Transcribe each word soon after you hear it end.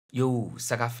Yo,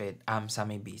 Sakafed, I'm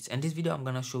Sammy Beats. In this video, I'm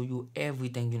gonna show you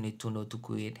everything you need to know to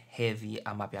create heavy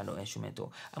Amapiano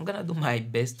instrumental. I'm gonna do my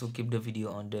best to keep the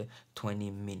video under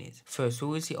 20 minutes. First, we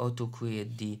will see how to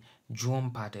create the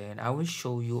drum pattern. I will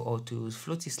show you how to use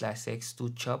floaty slice X to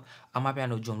chop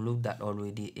Amapiano drum loop that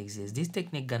already exists. This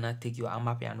technique gonna take your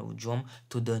Amapiano drum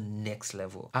to the next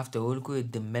level. After, we'll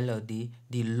create the melody,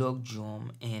 the log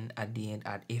drum, and at the end,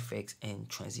 add effects and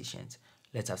transitions.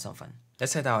 Let's have some fun.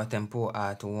 Let's set our tempo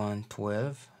at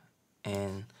 112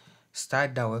 and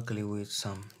start directly with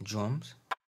some drums.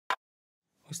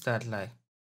 We start like,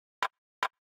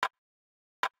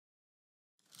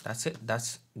 that's it.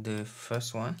 That's the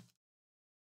first one.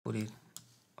 Put it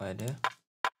right there.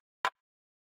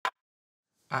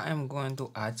 I am going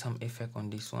to add some effect on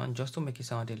this one just to make it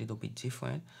sound a little bit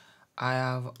different. I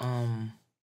have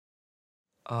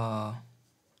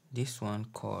this one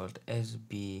called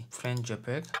SB French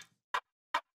JPEG.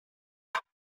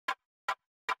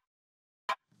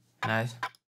 Nice.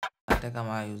 I think I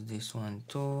might use this one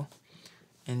too.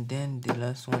 And then the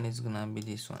last one is gonna be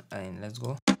this one. And let's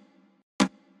go.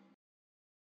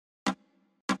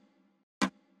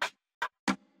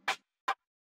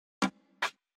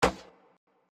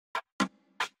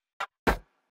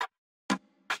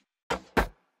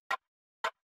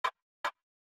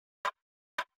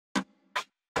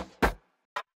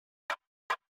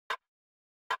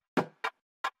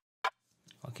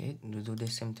 Okay, we do the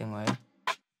same thing, right?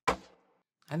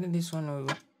 And then this one will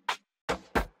go.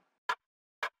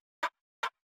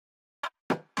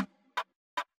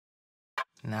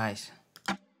 Nice.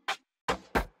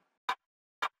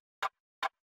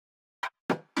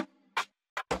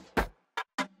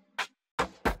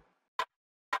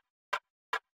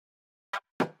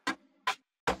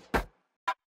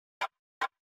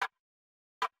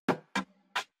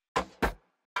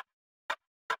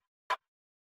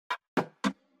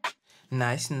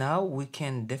 Nice. Now we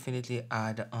can definitely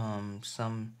add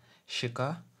some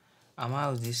shaker. I'm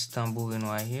gonna use this tambourine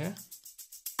right here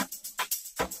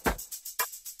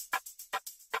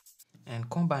and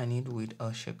combine it with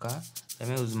a shaker. Let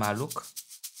me use my look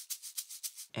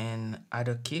and add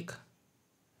a kick.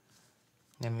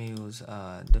 Let me use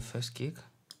the first kick.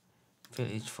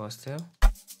 Fill each first step.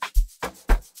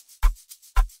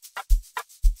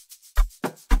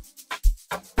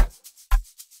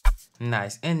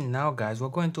 Nice. And now guys, we're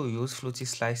going to use floaty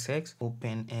slice X,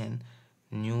 open and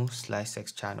new slice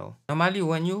X channel. Normally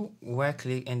when you right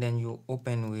click and then you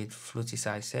open with floaty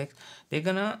slice X, they're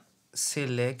gonna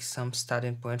select some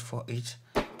starting point for each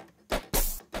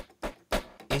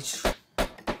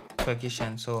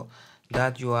percussion so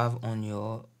that you have on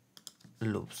your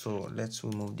loop. So let's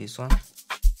remove this one.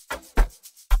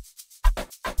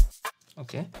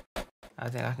 Okay, I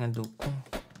think I can do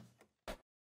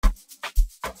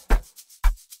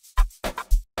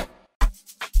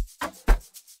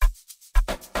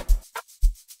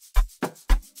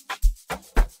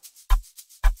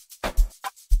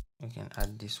we can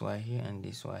add this right here and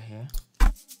this right here.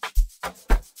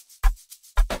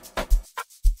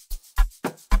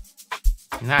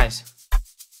 Nice.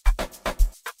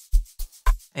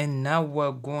 And now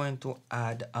we're going to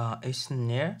add a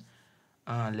snare.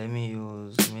 Let me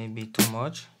use maybe too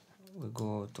much. We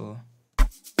go to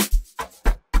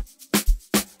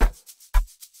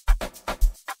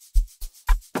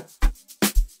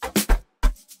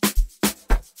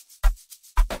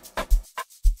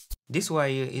this wire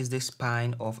is the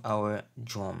spine of our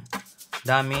drum.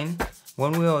 That means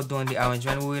when we are doing the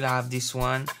arrangement, we will have this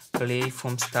one play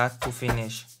from start to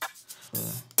finish.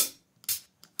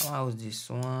 I use this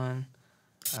one,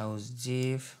 I use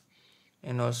div,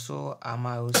 and also I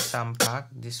might use some pack,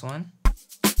 this one.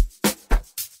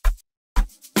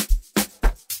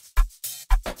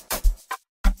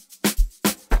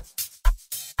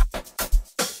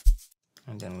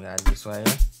 And then we add this wire.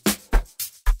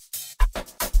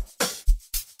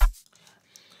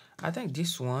 I think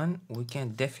this one we can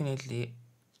definitely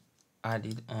add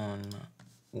it on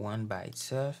one by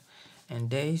itself, and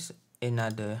there is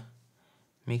another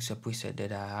mixer preset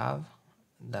that I have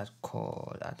that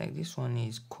called, I think this one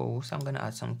is chorus. I'm gonna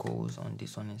add some chorus on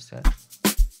this one instead.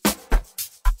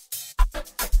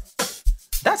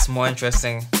 That's more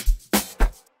interesting.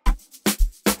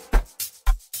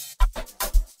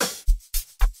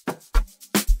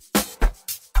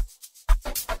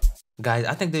 Guys,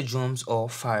 I think the drums are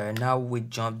fire. Now we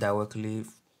jump directly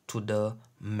to the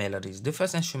melodies. The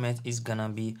first instrument is gonna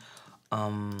be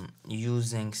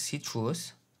using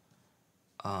citrus.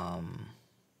 I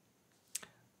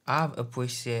have a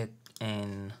preset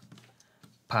in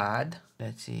pad.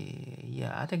 Let's see.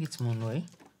 Yeah, I think it's Moonway.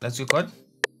 Let's record.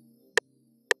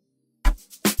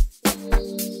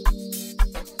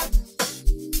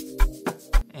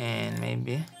 And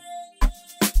maybe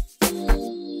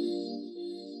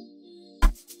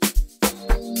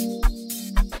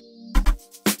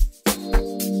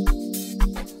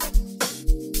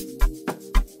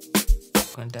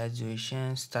quantize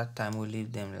duration. Start time, we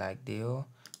leave them like they are.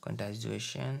 Quantize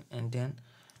duration, and then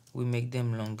we make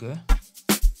them longer.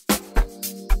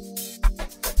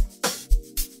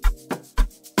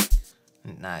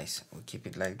 Nice, we keep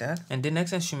it like that. And the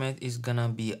next instrument is gonna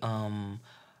be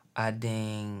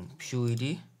adding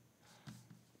purity,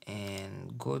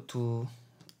 and go to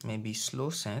maybe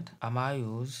slow synth. I'm gonna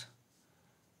use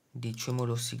the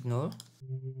tremolo signal,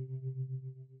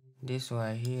 this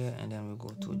right here, and then we go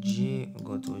to G, we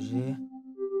go to G,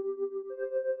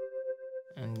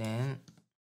 and then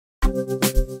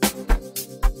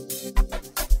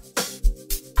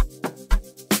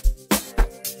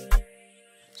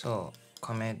so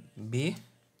Command B,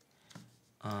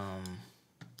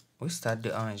 we start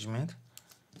the arrangement.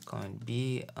 Command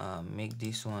B, make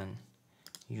this one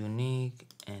unique,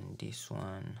 and this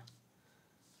one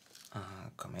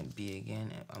Command B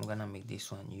again. I'm gonna make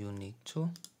this one unique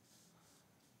too.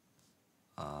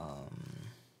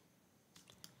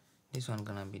 This one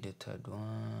gonna be the third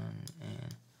one,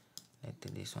 and let's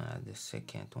take this one as the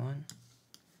second one.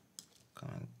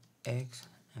 Command X,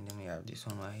 and then we have this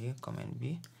one right here. Command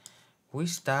B. We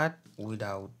start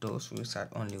without those. We start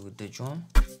only with the drum.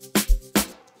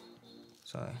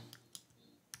 Sorry.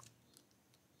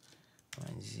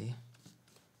 Command Z.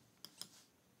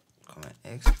 Command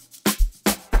X.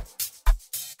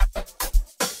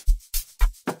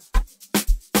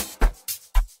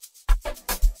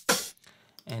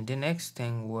 And the next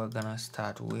thing we're gonna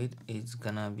start with is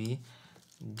gonna be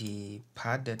the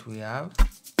pad that we have.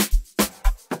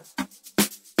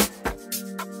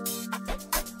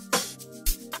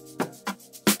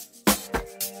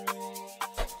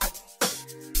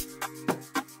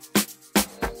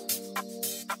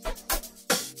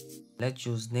 Let's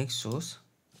use Nexus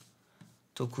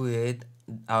to create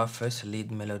our first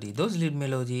lead melody. Those lead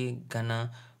melody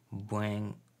gonna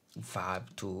bring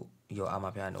vibe to your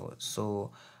Amapiano.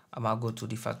 So I'm gonna go to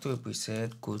the factory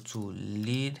preset, go to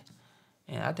lead,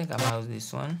 and I think I'm gonna use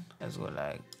this one as well,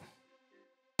 like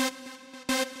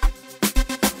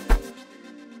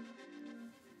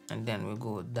and then we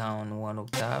go down one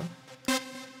octave.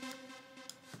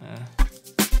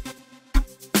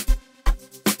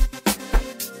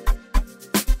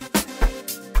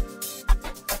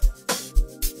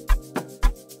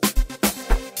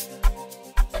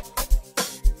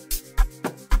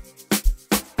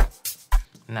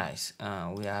 Nice,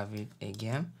 we have it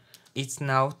again. It's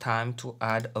now time to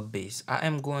add a bass. I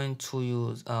am going to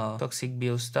use Toxic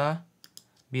Biostar,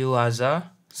 Biohazard,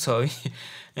 sorry,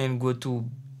 and go to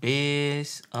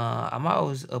bass. I'm gonna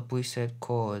use a preset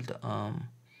called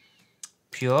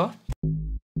Pure.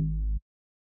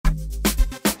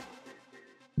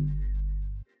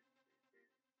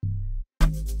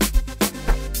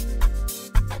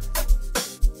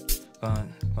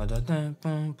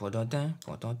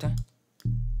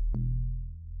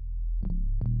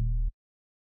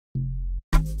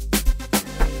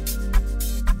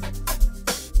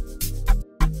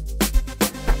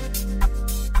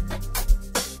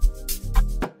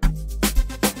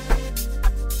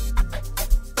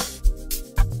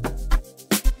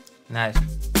 Nice.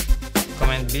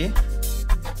 Command B.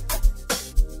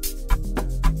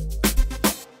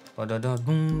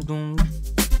 Boom, boom.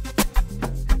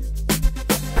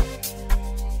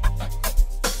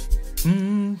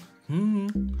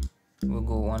 We'll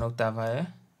go one octave higher,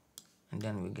 and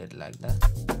then we get like that.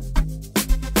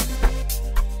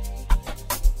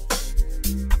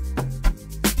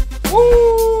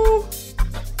 Woo!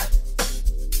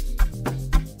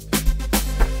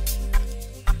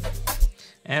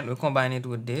 And we combine it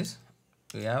with this.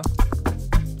 We have,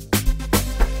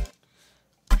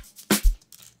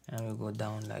 and we go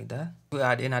down like that. We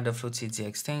add another float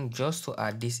CTX thing just to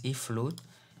add this E float,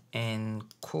 and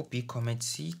copy Command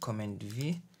C, Command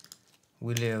V.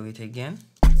 We layer it again.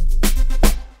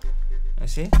 You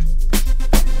see?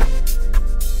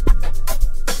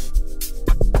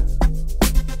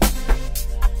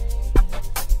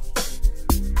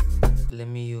 Let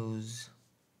me use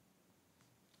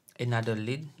another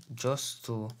lead just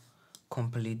to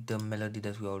complete the melody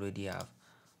that we already have.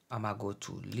 I'm gonna go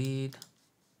to lead.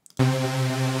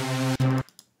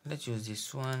 Let's use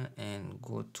this one and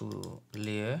go to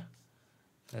layer.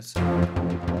 Let's see.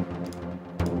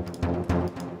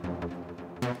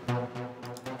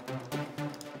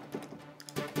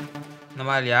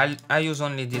 Normally I use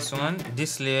only this one,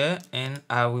 this layer, and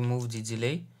I remove the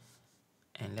delay,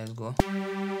 and let's go.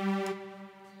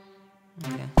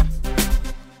 Okay.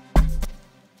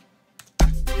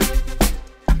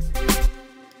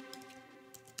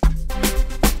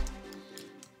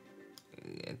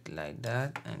 Like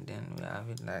that, and then we have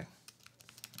it like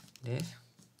this.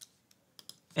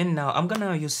 And now I'm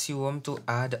gonna use serum to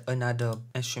add another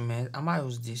instrument. I'm gonna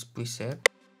use this preset.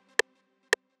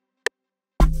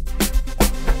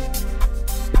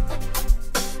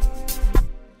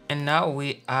 And now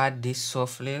we add this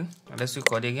softly. Let's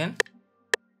record again.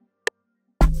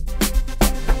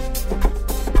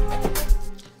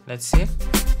 Let's see.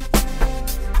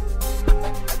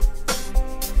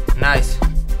 Nice.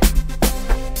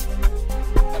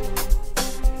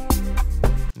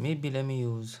 Maybe let me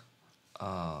use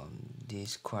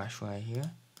this crash right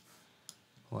here.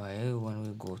 While when we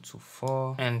go to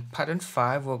 4 and pattern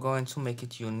 5, we're going to make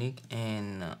it unique,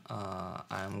 and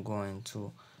I'm going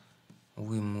to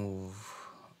remove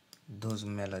those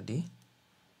melody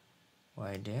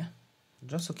right there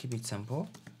just to keep it simple.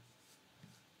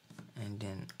 And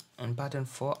then on pattern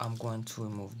 4, I'm going to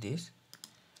remove this,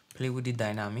 play with the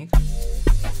dynamic.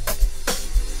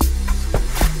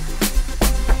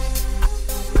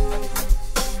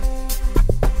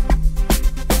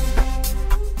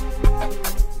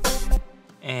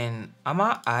 And I'm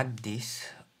gonna add this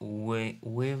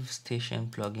wave station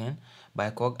plugin by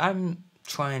Cog. I'm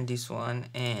trying this one,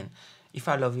 and if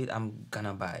I love it, I'm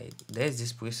gonna buy it. There's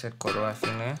this preset called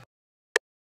Raffinger.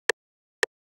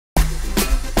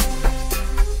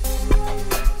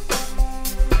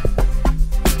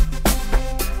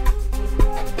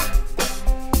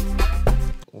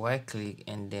 Right click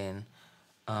and then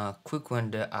quick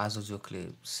render as audio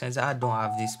clip. Since I don't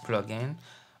have this plugin,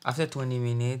 after 20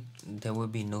 minutes there will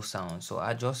be no sound, so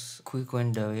I just quick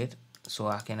render it so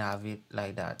I can have it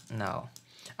like that. Now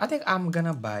I think I'm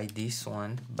gonna buy this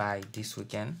one by this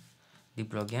weekend, the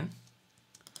plugin,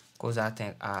 because I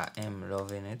think I am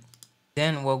loving it.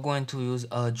 Then we're going to use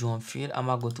a drum fill. I'm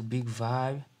gonna go to big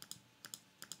vibe.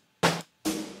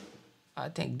 I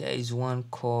think there is one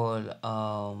called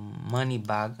money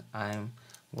bag. I'm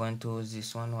going to use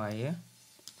this one right here.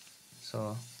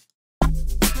 So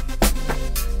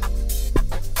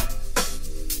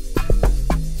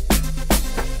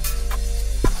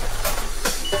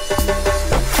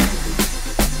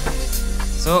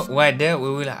right there we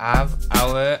will have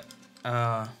our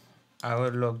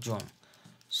log drum.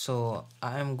 So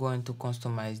I'm going to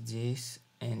customize this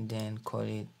and then call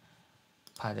it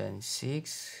pattern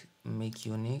 6, make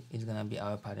unique. It's gonna be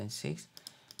our pattern 6,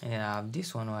 and then I have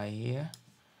this one right here.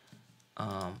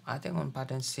 I think on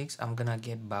pattern 6 I'm gonna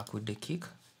get back with the kick.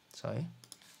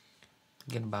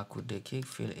 Get back with the kick,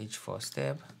 fill H4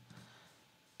 step,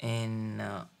 and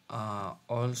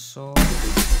also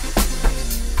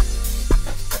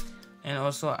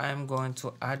I'm going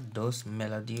to add those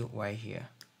melody right here.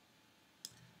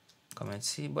 Come and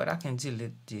see, but I can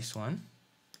delete this one.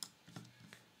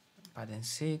 Pattern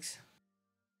 6.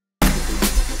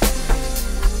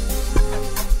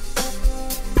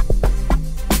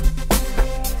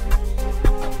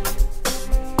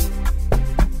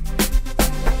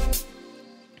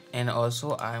 And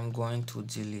also I'm going to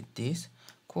delete this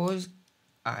because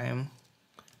I'm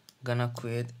gonna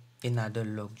create another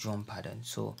log drum pattern.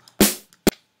 So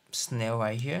snare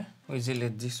right here, we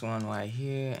delete this one right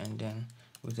here, and then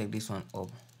we take this one up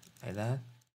like that.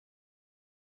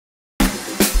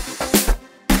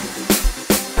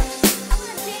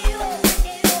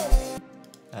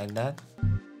 Like that.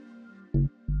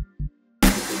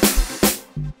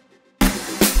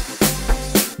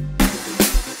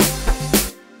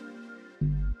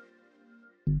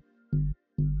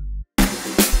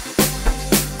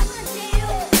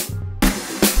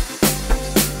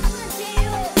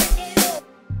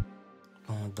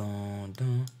 Dun, dun,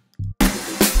 dun.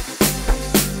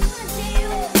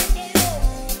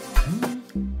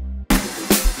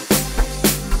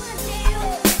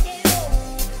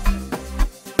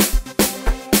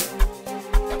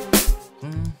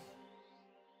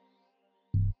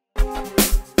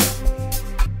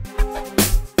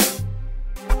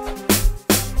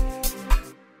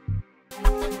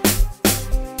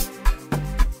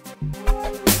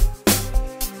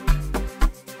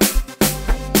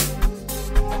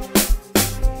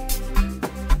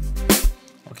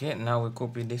 Okay, now we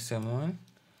copy the same one,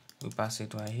 we pass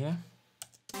it right here.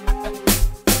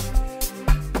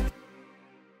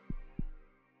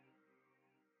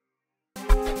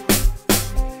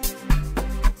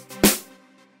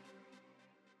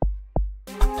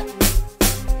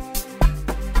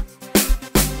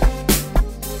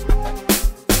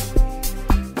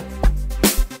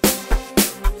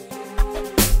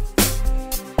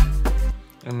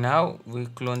 now we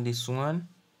clone this one.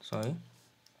 Sorry,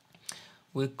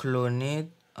 we clone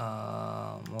it.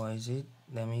 What is it?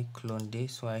 Let me clone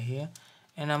this right here,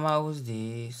 and I'm gonna use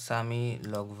the Sammy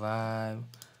log vibe,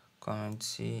 comment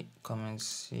C, comment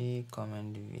C,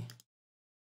 comment V.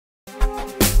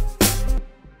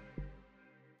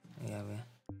 Yeah,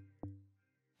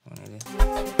 we need it.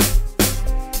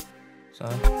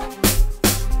 Sorry.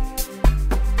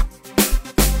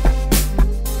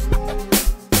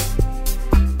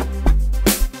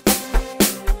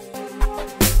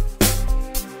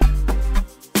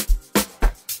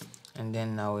 And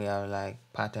then now we have like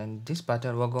pattern. This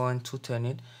pattern, we're going to turn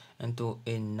it into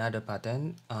another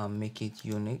pattern, make it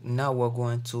unique. Now we're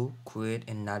going to create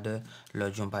another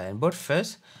log jump pattern, but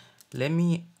first let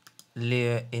me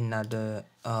layer another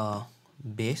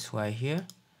bass right here.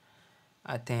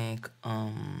 I think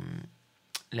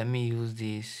let me use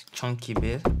this chunky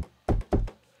bass.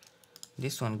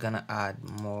 This one gonna add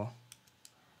more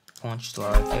punch to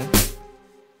our text.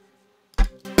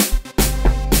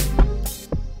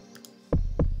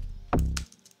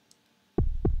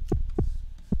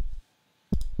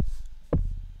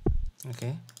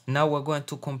 Okay, now we're going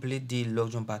to complete the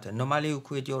log jump pattern. Normally you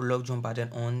create your log jump pattern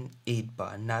on 8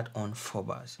 bar, not on 4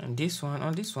 bars. And this one,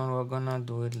 on this one, we're gonna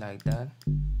do it like that.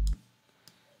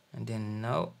 And then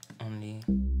now only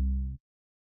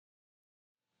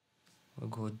we'll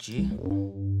go G.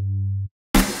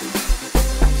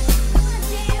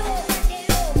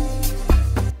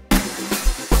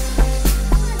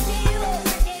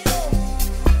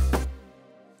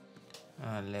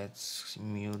 Let's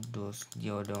mute the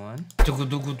other one.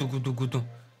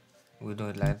 We do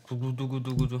it like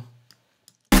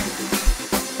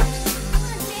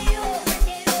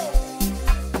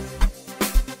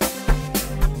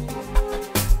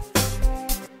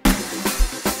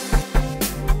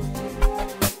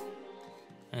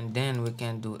and then we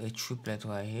can do a triplet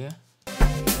right here.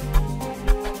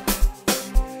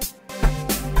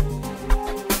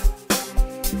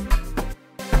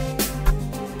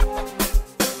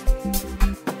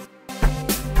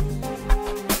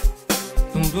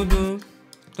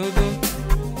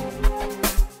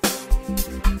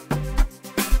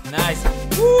 Nice.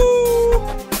 Woo!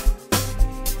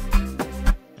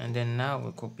 And then now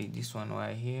we copy this one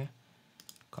right here.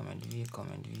 Comment V,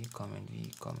 comment V, comment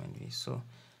V, comment V. So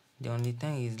the only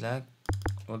thing is like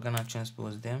we're gonna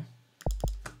transpose them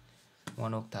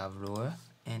 1 octave lower,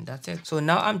 and that's it. So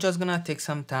now I'm just gonna take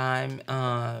some time,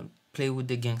 play with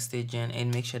the gangster gen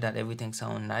and make sure that everything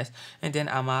sounds nice, and then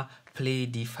I'ma play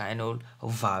the final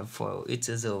vibe for it.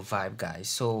 Is a vibe, guys.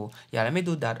 So yeah, let me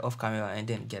do that off camera and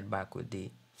then get back with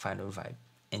the final vibe.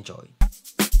 Enjoy.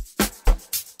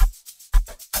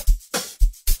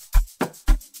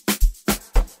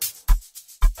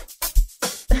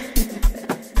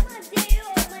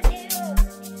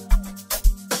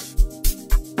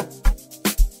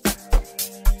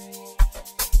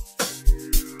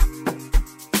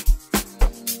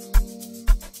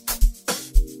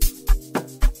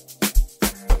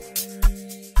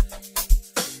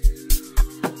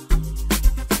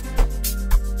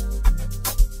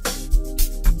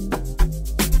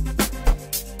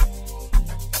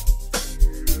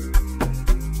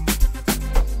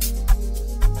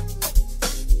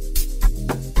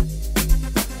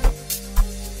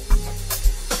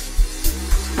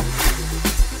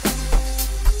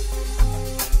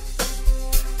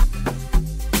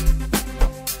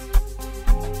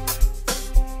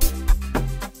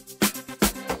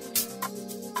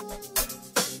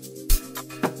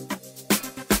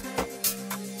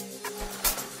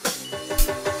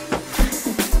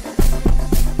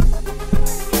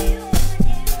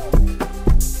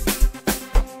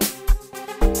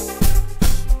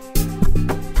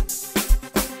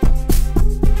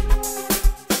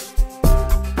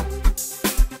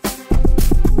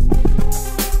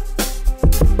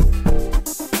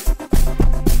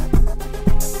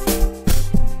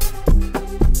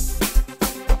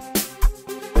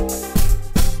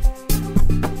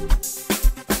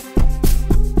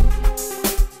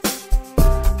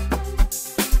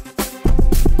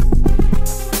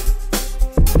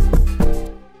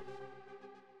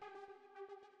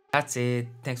 That's it.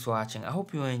 Thanks for watching. I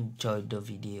hope you enjoyed the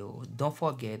video. Don't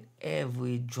forget,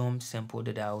 every drum sample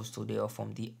that I was today are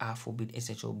from the Afrobeat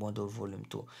Essential Bundle Volume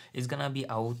 2. It's gonna be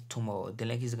out tomorrow. The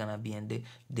link is gonna be in the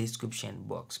description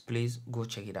box. Please go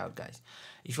check it out, guys.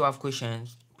 If you have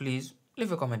questions, please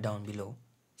leave a comment down below.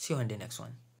 See you in the next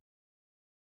one.